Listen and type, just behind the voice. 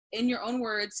in your own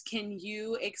words, can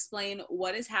you explain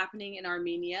what is happening in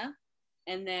Armenia?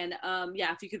 And then,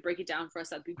 yeah, if you could break it down for us,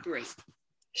 that'd be great.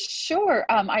 Sure.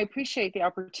 I appreciate the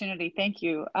opportunity. Thank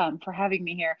you for having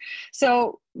me here.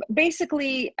 So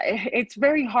basically, it's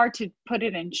very hard to put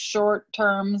it in short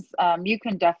terms. You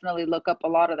can definitely look up a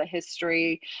lot of the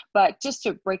history, but just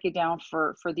to break it down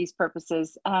for these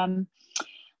purposes,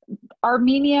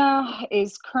 Armenia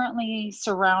is currently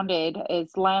surrounded,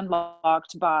 it's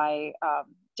landlocked by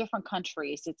different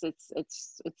countries.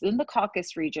 It's in the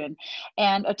Caucasus region,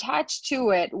 and attached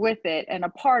to it, with it, and a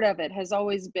part of it has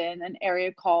always been an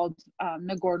area called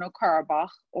Nagorno-Karabakh,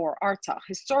 or Artsakh,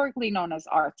 historically known as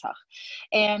Artsakh.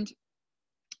 And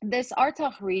this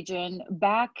Artsakh region,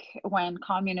 back when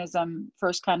communism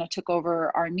first kind of took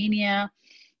over Armenia,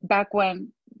 back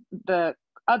when the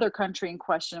other country in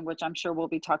question, which I'm sure we'll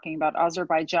be talking about,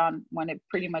 Azerbaijan, when it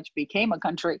pretty much became a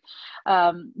country,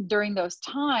 during those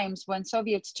times when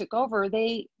Soviets took over,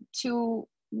 we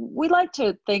like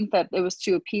to think that it was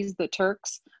to appease the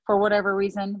Turks for whatever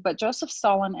reason, but Joseph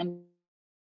Stalin, and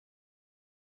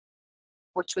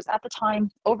which was at the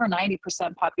time over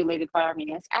 90% populated by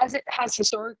Armenians, as it has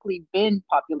historically been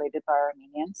populated by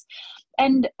Armenians,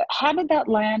 and handed that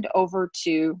land over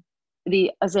to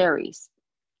the Azeris.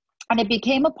 And it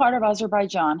became a part of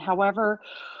Azerbaijan. However,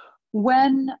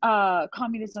 when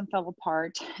communism fell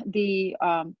apart, the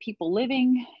people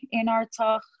living in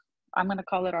Artsakh, I'm going to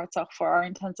call it Artsakh for our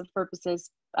intensive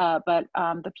purposes, but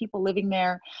the people living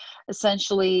there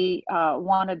essentially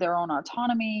wanted their own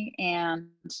autonomy, and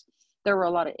there were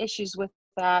a lot of issues with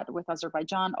that with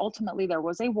Azerbaijan. Ultimately, there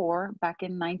was a war back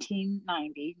in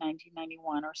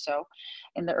 1991 or so,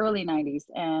 in the early 90s.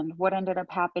 And what ended up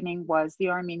happening was the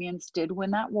Armenians did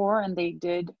win that war, and they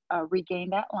did regain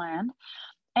that land.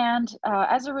 And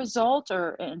as a result,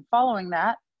 or in following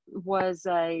that, was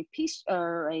a peace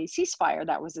or a ceasefire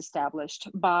that was established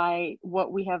by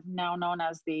what we have now known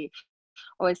as the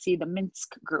OSCE, the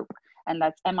Minsk group. And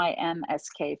that's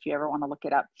MINSK if you ever want to look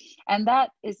it up. And that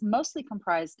is mostly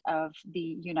comprised of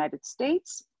the United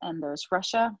States, and there's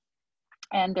Russia,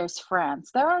 and there's France.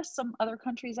 There are some other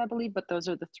countries, I believe, but those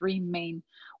are the three main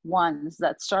ones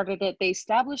that started it. They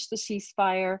established the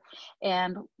ceasefire,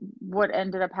 and what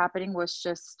ended up happening was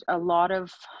just a lot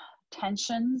of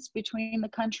tensions between the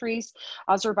countries.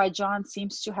 Azerbaijan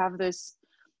seems to have this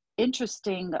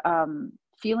interesting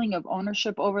feeling of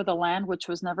ownership over the land, which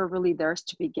was never really theirs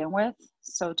to begin with.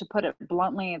 So to put it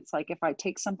bluntly, it's like if I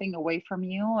take something away from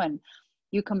you and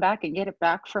you come back and get it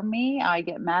back from me, I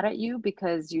get mad at you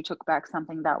because you took back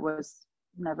something that was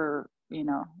never,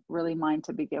 really mine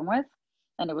to begin with,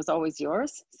 and it was always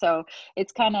yours. So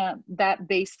it's kind of that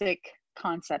basic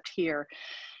concept here.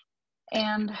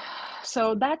 And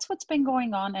so that's what's been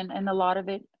going on, and a lot of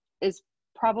it is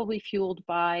probably fueled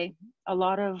by a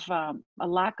lot of a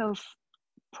lack of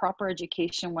proper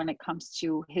education when it comes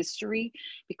to history,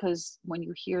 because when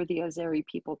you hear the Azeri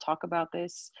people talk about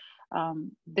this,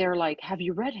 they're like, have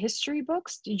you read history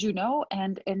books? Did you know?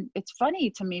 And it's funny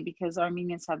to me because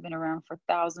Armenians have been around for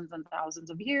thousands and thousands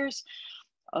of years,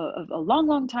 a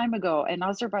long time ago, and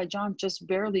Azerbaijan just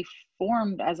barely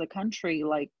formed as a country.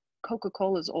 Like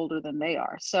Coca-Cola is older than they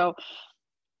are. So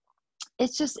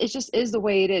it just is the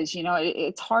way it is.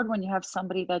 It's hard when you have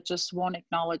somebody that just won't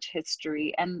acknowledge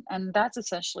history, and that's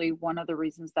essentially one of the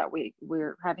reasons that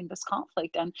we're having this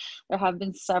conflict. And there have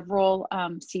been several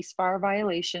ceasefire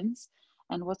violations,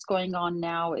 and what's going on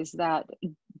now is that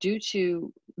due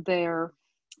to their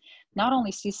not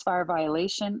only ceasefire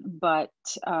violation, but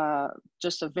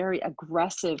just a very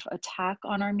aggressive attack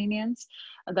on Armenians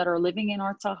that are living in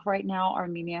Artsakh right now,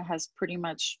 Armenia has pretty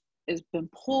much been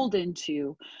pulled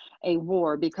into a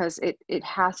war because it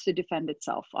has to defend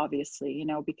itself, obviously,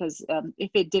 because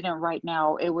if it didn't right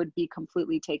now, it would be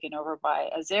completely taken over by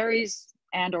Azeris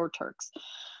and or Turks.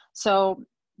 So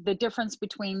the difference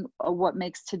between what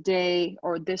makes today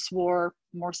or this war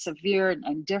more severe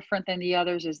and different than the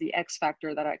others is the X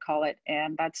factor that I call it,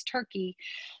 and that's Turkey.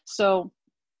 So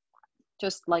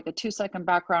just like a 2-second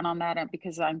background on that, and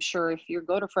because I'm sure if you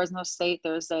go to Fresno State,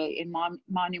 there's a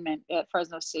monument at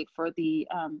Fresno State for the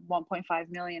 1.5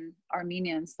 million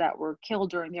Armenians that were killed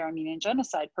during the Armenian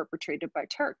genocide perpetrated by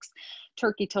Turks.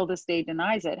 Turkey till this day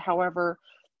denies it. However,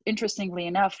 interestingly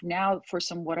enough, now for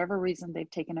some whatever reason, they've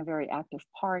taken a very active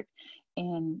part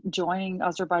in joining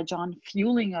Azerbaijan,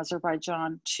 fueling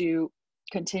Azerbaijan to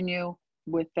continue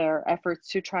with their efforts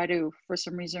to try to, for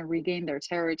some reason, regain their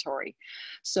territory.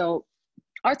 So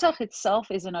Artsakh itself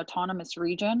is an autonomous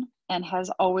region and has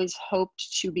always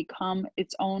hoped to become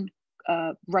its own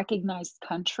recognized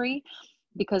country,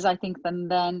 because I think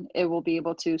then it will be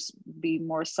able to be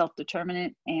more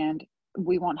self-determinant and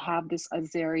we won't have this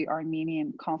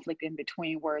Azeri-Armenian conflict in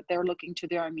between where they're looking to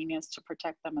the Armenians to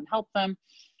protect them and help them,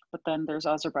 but then there's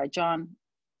Azerbaijan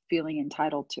feeling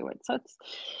entitled to it. So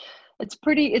it's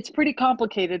pretty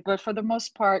complicated, but for the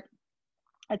most part,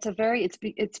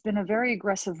 it's been a very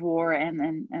aggressive war,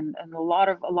 and a lot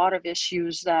of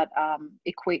issues that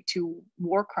equate to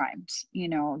war crimes, you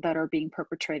know, that are being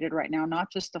perpetrated right now, not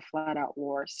just a flat out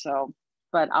war. So,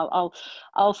 but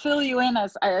I'll fill you in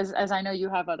as I know you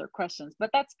have other questions, but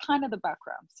that's kind of the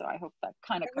background. So I hope that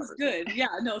kind of covers good. it. Yeah,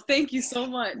 no, thank you so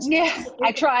much. Yeah,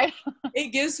 I tried.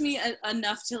 It gives me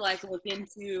enough to like look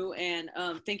into, and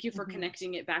thank you for Mm-hmm.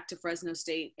 connecting it back to Fresno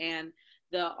State and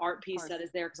the art piece Of that course.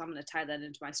 is there, because I'm going to tie that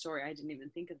into my story. I didn't even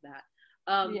think of that.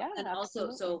 Yeah, And also,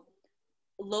 absolutely. so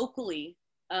locally,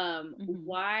 Mm-hmm.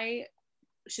 why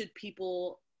should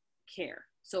people care?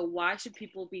 So why should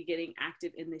people be getting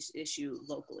active in this issue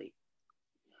locally?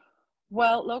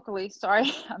 Well, locally, sorry,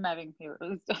 I'm having hair.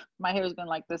 My hair's been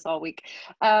like this all week.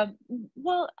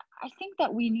 Well, I think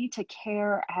that we need to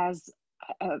care as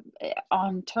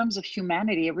on terms of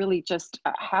humanity. Really, just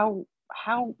how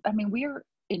I mean, we're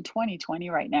in 2020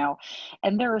 right now,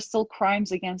 and there are still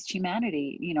crimes against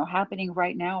humanity, you know, happening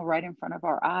right now, right in front of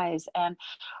our eyes. And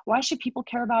why should people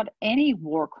care about any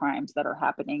war crimes that are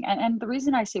happening? And the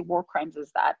reason I say war crimes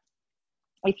is that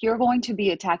if you're going to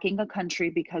be attacking a country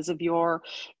because of your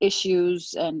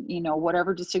issues and, you know,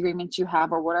 whatever disagreements you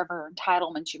have or whatever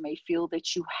entitlements you may feel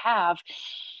that you have,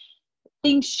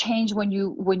 things change when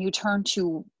you turn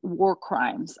to war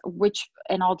crimes, which,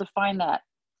 and I'll define that.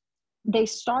 They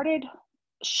started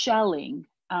shelling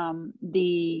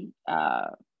the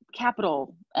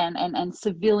capital and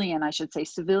civilian, I should say,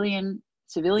 civilians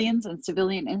and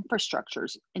civilian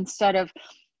infrastructures, instead of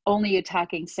only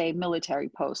attacking, say, military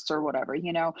posts or whatever.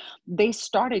 You know, they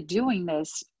started doing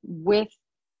this with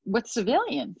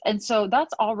civilians, and so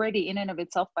that's already in and of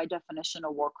itself, by definition,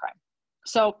 a war crime.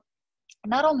 So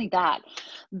not only that,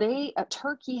 they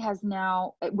Turkey has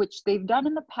now, which they've done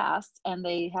in the past, and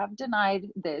they have denied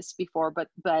this before,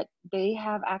 but they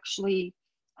have actually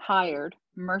hired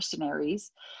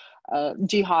mercenaries,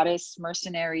 jihadists,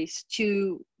 mercenaries,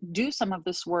 to do some of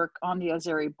this work on the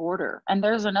Azeri border. And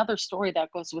there's another story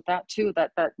that goes with that too,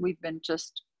 that we've been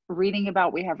just reading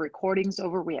about. We have recordings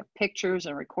over, we have pictures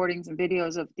and recordings and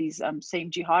videos of these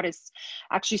same jihadists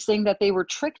actually saying that they were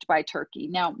tricked by Turkey.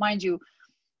 Now, mind you,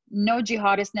 no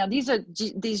jihadists. Now, these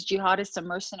jihadists and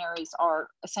mercenaries are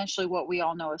essentially what we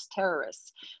all know as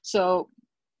terrorists. So,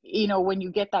 you know, when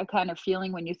you get that kind of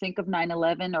feeling, when you think of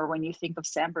 9/11, or when you think of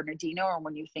San Bernardino, or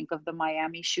when you think of the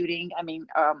Miami shooting, I mean,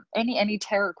 any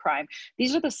terror crime,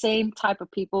 these are the same type of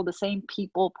people, the same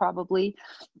people probably.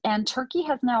 And Turkey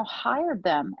has now hired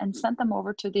them and sent them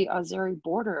over to the Azeri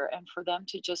border, and for them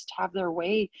to just have their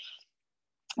way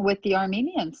with the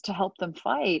Armenians to help them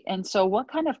fight. And so, what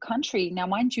kind of country? Now,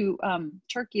 mind you,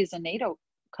 Turkey is a NATO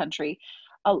country,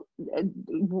 uh,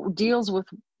 deals with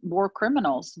war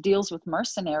criminals, deals with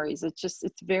mercenaries. It's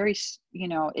very, you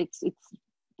know, it's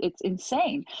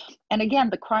insane. And again,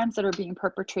 the crimes that are being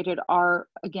perpetrated are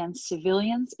against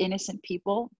civilians, innocent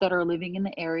people that are living in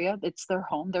the area. It's their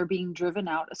home. They're being driven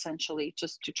out essentially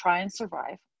just to try and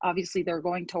survive. Obviously, they're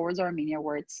going towards Armenia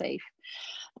where it's safe.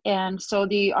 And so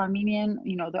the Armenian,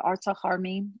 you know, the Artsakh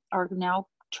army are now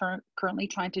currently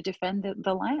trying to defend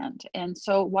the land. And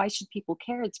so why should people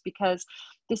care? It's because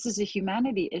this is a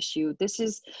humanity issue. This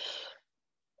is,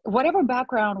 whatever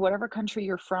background, whatever country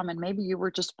you're from, and maybe you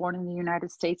were just born in the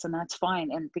United States, and that's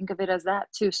fine. And think of it as that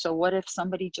too. So what if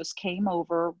somebody just came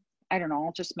over? I don't know,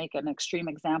 I'll just make an extreme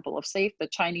example of, say, if the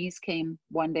Chinese came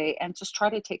one day and just try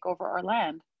to take over our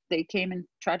land. They came and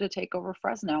tried to take over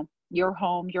Fresno, your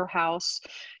home, your house,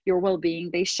 your well-being.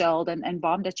 They shelled and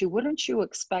bombed at you. Wouldn't you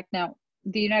expect? Now,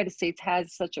 the United States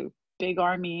has such a big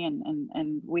army,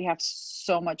 and we have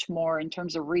so much more in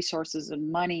terms of resources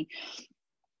and money.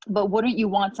 But wouldn't you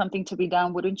want something to be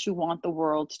done? Wouldn't you want the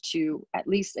world to at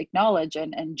least acknowledge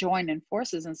and join in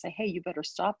forces and say, hey, you better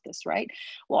stop this, right?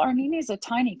 Well, Armenia is a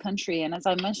tiny country, and as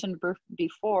I mentioned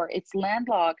before, it's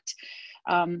landlocked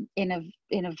in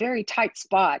a very tight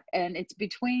spot, and it's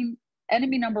between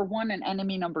enemy number one and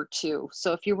enemy number two.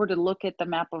 So if you were to look at the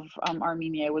map of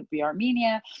Armenia, it would be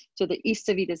Armenia. To the east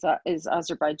of it is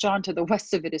Azerbaijan. To the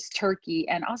west of it is Turkey.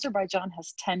 And Azerbaijan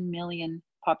has 10 million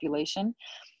population,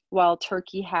 while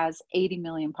Turkey has 80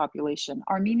 million population.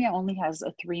 Armenia only has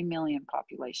a 3 million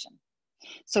population.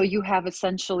 So you have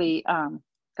essentially,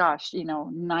 gosh, you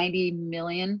know, 90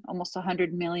 million, almost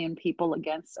 100 million people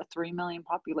against a 3 million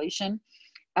population.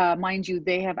 Mind you,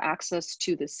 they have access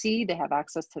to the sea, they have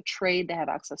access to trade, they have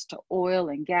access to oil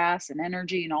and gas and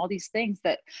energy and all these things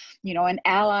that, and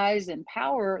allies and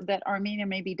power that Armenia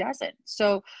maybe doesn't.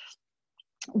 So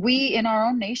we in our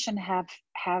own nation have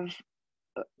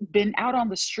been out on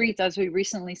the streets, as we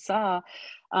recently saw,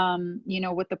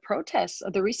 with the protests,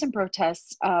 the recent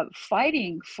protests,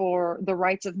 fighting for the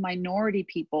rights of minority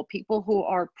people who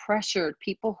are pressured,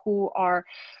 people who are,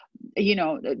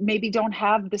 maybe don't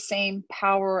have the same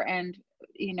power and,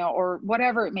 or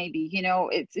whatever it may be,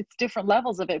 it's different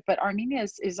levels of it. But Armenia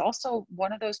is also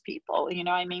one of those people,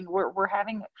 I mean, we're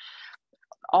having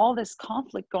all this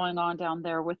conflict going on down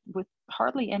there with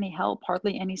hardly any help,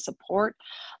 hardly any support.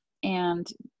 And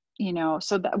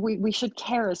so that we should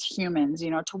care as humans,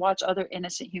 to watch other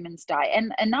innocent humans die,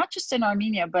 and not just in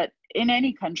Armenia, but in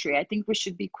any country. I think we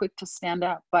should be quick to stand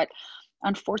up. But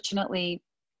unfortunately,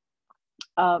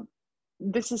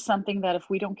 this is something that if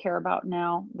we don't care about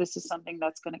now, this is something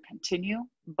that's going to continue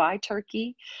by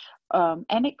Turkey.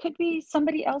 And it could be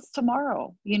somebody else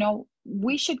tomorrow.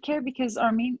 We should care because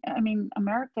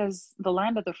America is the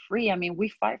land of the free. I mean, we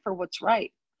fight for what's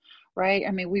right. Right?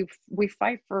 I mean, we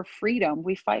fight for freedom.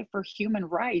 We fight for human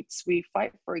rights. We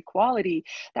fight for equality.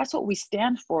 That's what we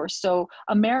stand for. So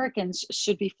Americans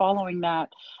should be following that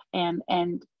and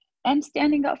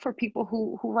standing up for people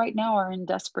who right now are in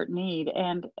desperate need.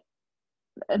 And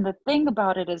the thing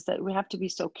about it is that we have to be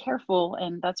so careful,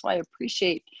 and that's why I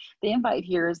appreciate the invite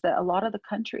here, is that a lot of the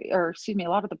a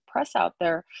lot of the press out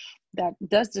there that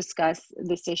does discuss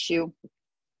this issue,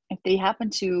 if they happen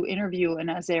to interview an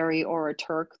Azeri or a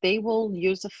Turk, they will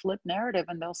use a flip narrative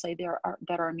and they'll say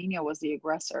that Armenia was the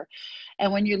aggressor.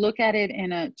 And when you look at it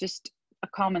in just a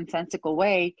commonsensical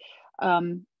way,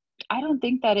 I don't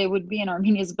think that it would be in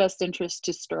Armenia's best interest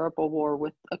to stir up a war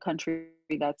with a country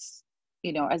that's,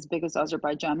 as big as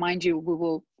Azerbaijan. Mind you, we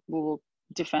will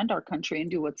defend our country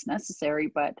and do what's necessary,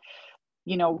 but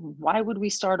why would we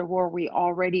start a war? We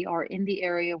already are in the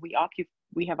area.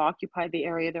 We have occupied the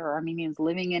area. There are Armenians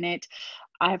living in it.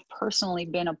 I have personally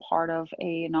been a part of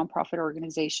a nonprofit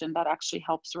organization that actually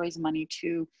helps raise money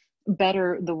to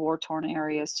better the war-torn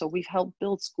areas. So we've helped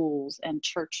build schools and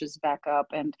churches back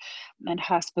up, and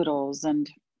hospitals and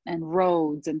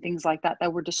roads and things like that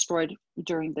were destroyed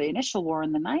during the initial war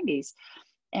in the 90s.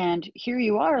 And here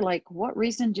you are, like, what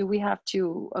reason do we have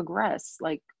to aggress?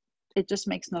 Like, it just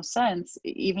makes no sense,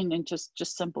 even in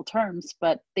just simple terms.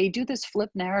 But they do this flip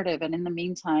narrative, and in the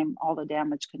meantime, all the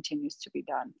damage continues to be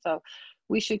done. So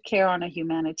we should care on a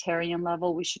humanitarian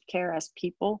level. We should care as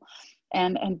people,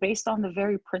 and based on the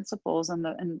very principles and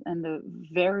the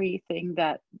very thing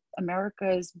that America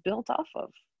is built off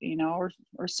of,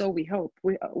 or so we hope.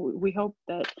 We hope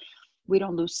that we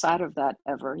don't lose sight of that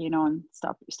ever, and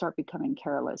start becoming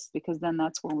careless, because then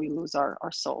that's when we lose our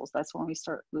souls. That's when we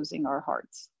start losing our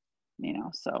hearts.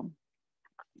 So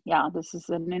yeah, this is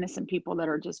an innocent people that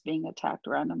are just being attacked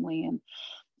randomly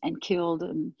and killed.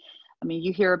 And I mean,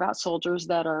 you hear about soldiers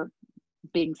that are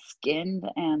being skinned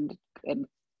and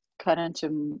cut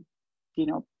into,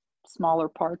 smaller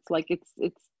parts. Like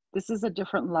this is a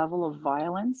different level of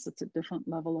violence. It's a different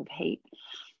level of hate,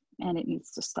 and it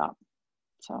needs to stop.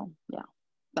 So yeah,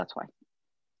 that's why.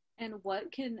 And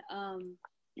what can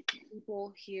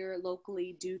people here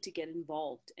locally do to get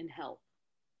involved and help?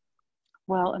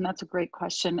 Well, and that's a great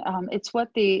question. It's what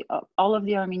all of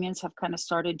the Armenians have kind of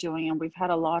started doing, and we've had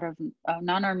a lot of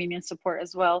non-Armenian support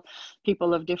as well,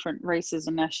 people of different races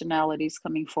and nationalities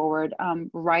coming forward,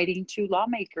 writing to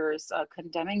lawmakers,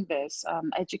 condemning this,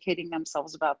 educating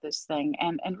themselves about this thing,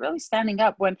 and really standing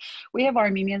up. When we have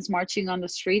Armenians marching on the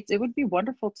streets, it would be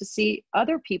wonderful to see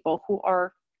other people who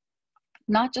are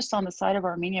not just on the side of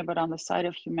Armenia, but on the side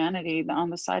of humanity, on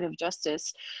the side of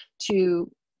justice, to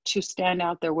stand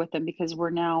out there with them, because we're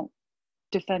now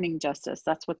defending justice.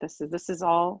 That's what this is. This is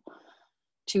all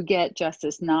to get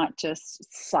justice, not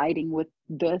just siding with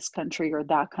this country or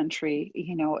that country.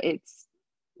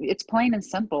 It's plain and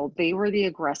simple. They were the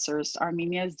aggressors.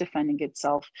 Armenia is defending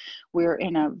itself. We're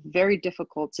in a very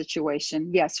difficult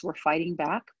situation. Yes, we're fighting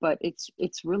back, but it's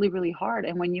really, really hard.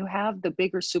 And when you have the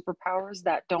bigger superpowers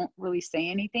that don't really say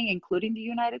anything, including the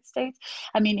United States,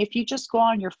 I mean, if you just go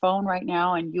on your phone right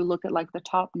now and you look at like the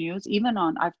top news, even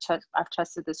on, I've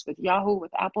tested this with Yahoo,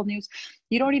 with Apple News,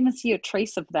 you don't even see a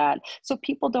trace of that. So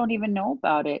people don't even know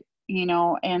about it.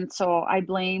 And so I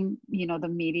blame, the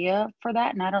media for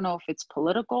that. And I don't know if it's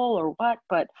political or what,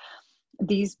 but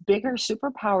these bigger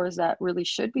superpowers that really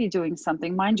should be doing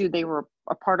something, mind you, they were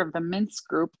a part of the Minsk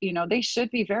group, they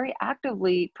should be very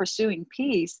actively pursuing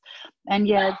peace. And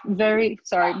yet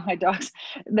sorry, my dogs,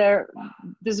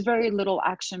 there's very little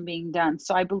action being done.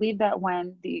 So I believe that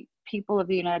when the people of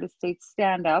the United States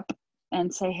stand up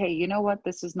and say, hey, you know what?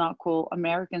 This is not cool.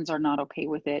 Americans are not okay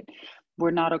with it.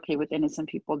 We're not okay with innocent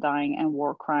people dying and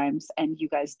war crimes, and you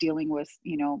guys dealing with,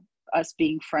 us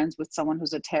being friends with someone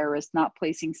who's a terrorist, not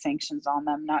placing sanctions on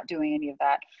them, not doing any of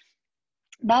that.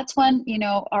 That's when,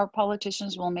 our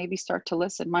politicians will maybe start to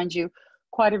listen. Mind you,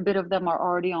 quite a bit of them are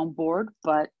already on board,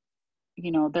 but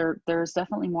there's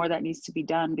definitely more that needs to be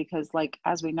done, because like,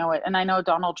 as we know it, and I know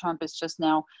Donald Trump is just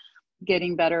now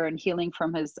getting better and healing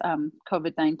from his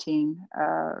COVID-19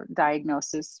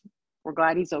 diagnosis. We're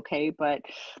glad he's okay, but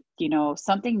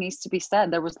something needs to be said.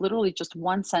 There was literally just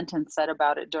one sentence said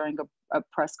about it during a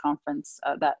press conference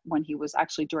that when he was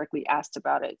actually directly asked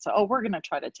about it. So, we're going to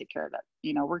try to take care of that.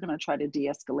 We're going to try to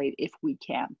de-escalate if we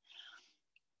can.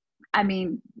 I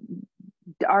mean,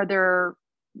 are there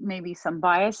maybe some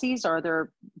biases? Are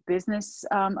there business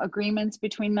agreements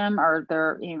between them? Are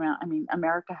there,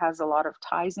 America has a lot of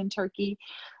ties in Turkey,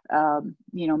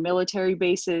 military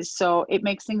bases. So it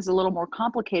makes things a little more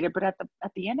complicated. But at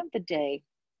the end of the day,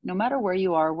 no matter where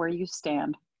you are, where you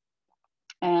stand,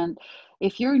 and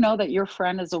if you know that your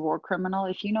friend is a war criminal,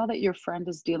 if you know that your friend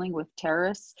is dealing with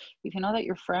terrorists, if you know that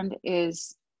your friend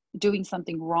is doing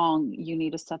something wrong, you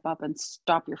need to step up and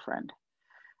stop your friend.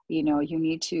 You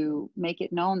need to make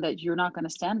it known that you're not going to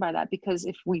stand by that, because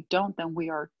if we don't, then we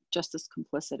are just as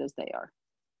complicit as they are.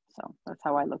 So that's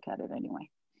how I look at it anyway.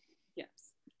 Yes.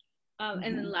 And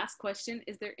then last question,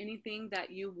 is there anything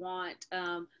that you want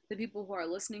the people who are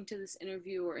listening to this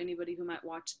interview or anybody who might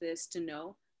watch this to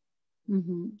know?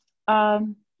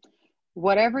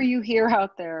 Whatever you hear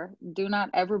out there, do not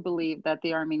ever believe that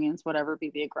the Armenians would ever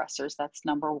be the aggressors. That's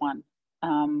number one.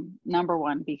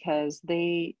 Because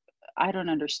I don't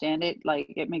understand it.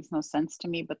 Like, it makes no sense to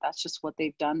me, but that's just what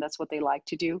they've done. That's what they like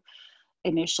to do.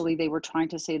 Initially, they were trying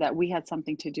to say that we had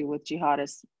something to do with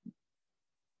jihadists.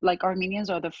 Like, Armenians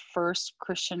are the first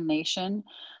Christian nation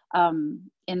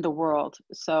in the world.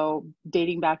 So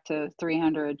dating back to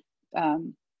 300 AD.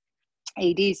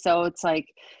 So it's like,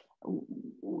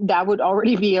 that would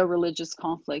already be a religious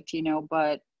conflict,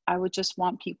 but I would just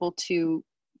want people to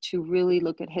really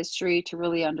look at history, to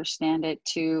really understand it,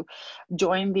 to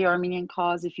join the Armenian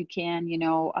cause if you can.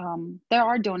 There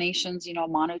are donations,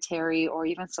 monetary or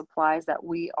even supplies that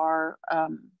we are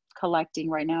collecting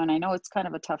right now. And I know it's kind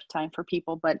of a tough time for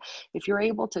people, but if you're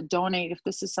able to donate, if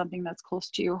this is something that's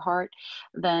close to your heart,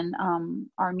 then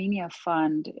Armenia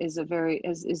Fund is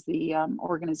the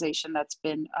organization that's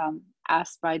been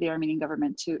asked by the Armenian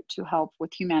government to help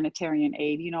with humanitarian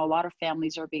aid. A lot of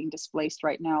families are being displaced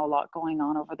right now, a lot going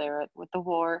on over there with the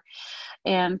war.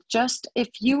 And just, if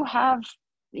you have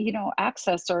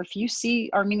access, or if you see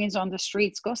Armenians on the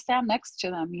streets, go stand next to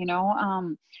them,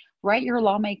 write your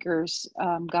lawmakers,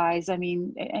 guys. And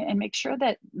make sure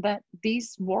that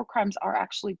these war crimes are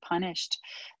actually punished.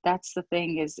 That's the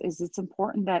thing, is it's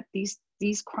important that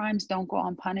these crimes don't go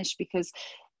unpunished, because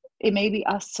it may be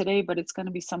us today, but it's going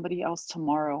to be somebody else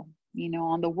tomorrow.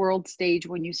 On the world stage,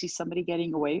 when you see somebody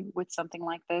getting away with something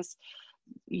like this,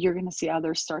 you're going to see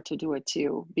others start to do it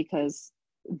too, because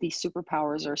these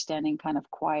superpowers are standing kind of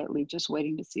quietly, just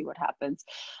waiting to see what happens.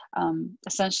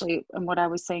 Essentially, and what I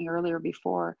was saying earlier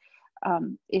before,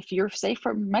 if you're, say,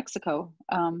 from Mexico,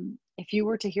 if you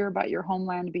were to hear about your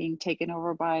homeland being taken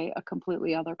over by a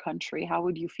completely other country, how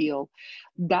would you feel?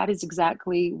 That is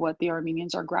exactly what the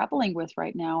Armenians are grappling with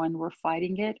right now, and we're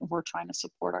fighting it. We're trying to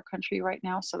support our country right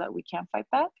now so that we can fight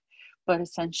back. But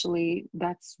essentially,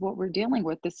 that's what we're dealing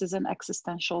with. This is an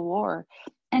existential war.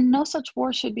 And no such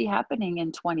war should be happening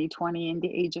in 2020, in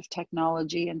the age of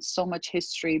technology and so much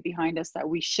history behind us that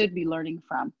we should be learning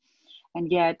from.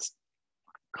 And yet,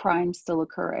 crimes still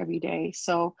occur every day.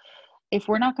 So if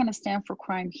we're not going to stand for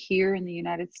crime here in the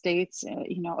United States,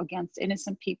 against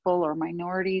innocent people or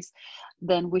minorities,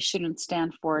 then we shouldn't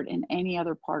stand for it in any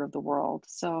other part of the world.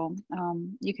 So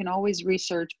you can always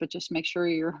research, but just make sure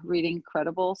you're reading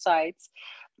credible sites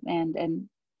and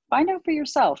find out for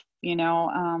yourself,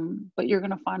 but you're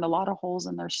going to find a lot of holes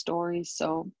in their stories.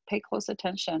 So pay close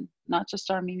attention, not just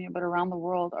Armenia, but around the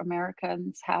world.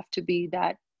 Americans have to be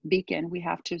that beacon. We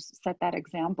have to set that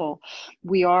example.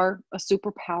 We are a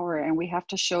superpower, and we have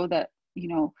to show that,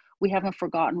 we haven't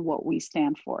forgotten what we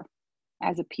stand for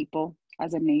as a people,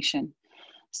 as a nation.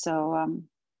 So,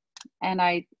 and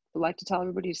I would like to tell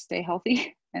everybody to stay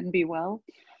healthy and be well,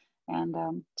 and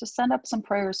just send up some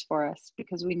prayers for us,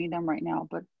 because we need them right now.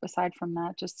 But aside from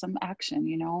that, just some action,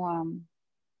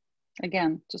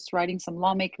 again, just writing some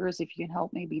lawmakers. If you can help,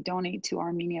 maybe donate to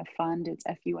Armenia Fund. It's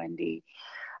FUND.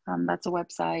 That's a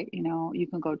website, you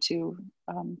can go to,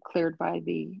 cleared by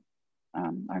the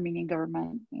Armenian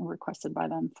government requested by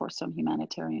them for some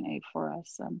humanitarian aid for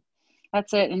us.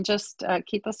 That's it. And just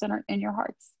keep us in your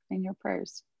hearts, in your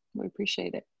prayers. We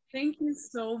appreciate it. Thank you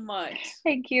so much.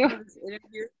 Thank you For this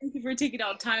interview. Thank you for taking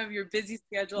out time of your busy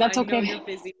schedule. That's I know okay. you're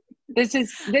busy. This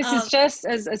is just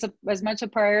as much a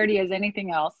priority as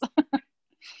anything else.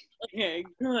 Okay,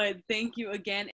 good. Thank you again.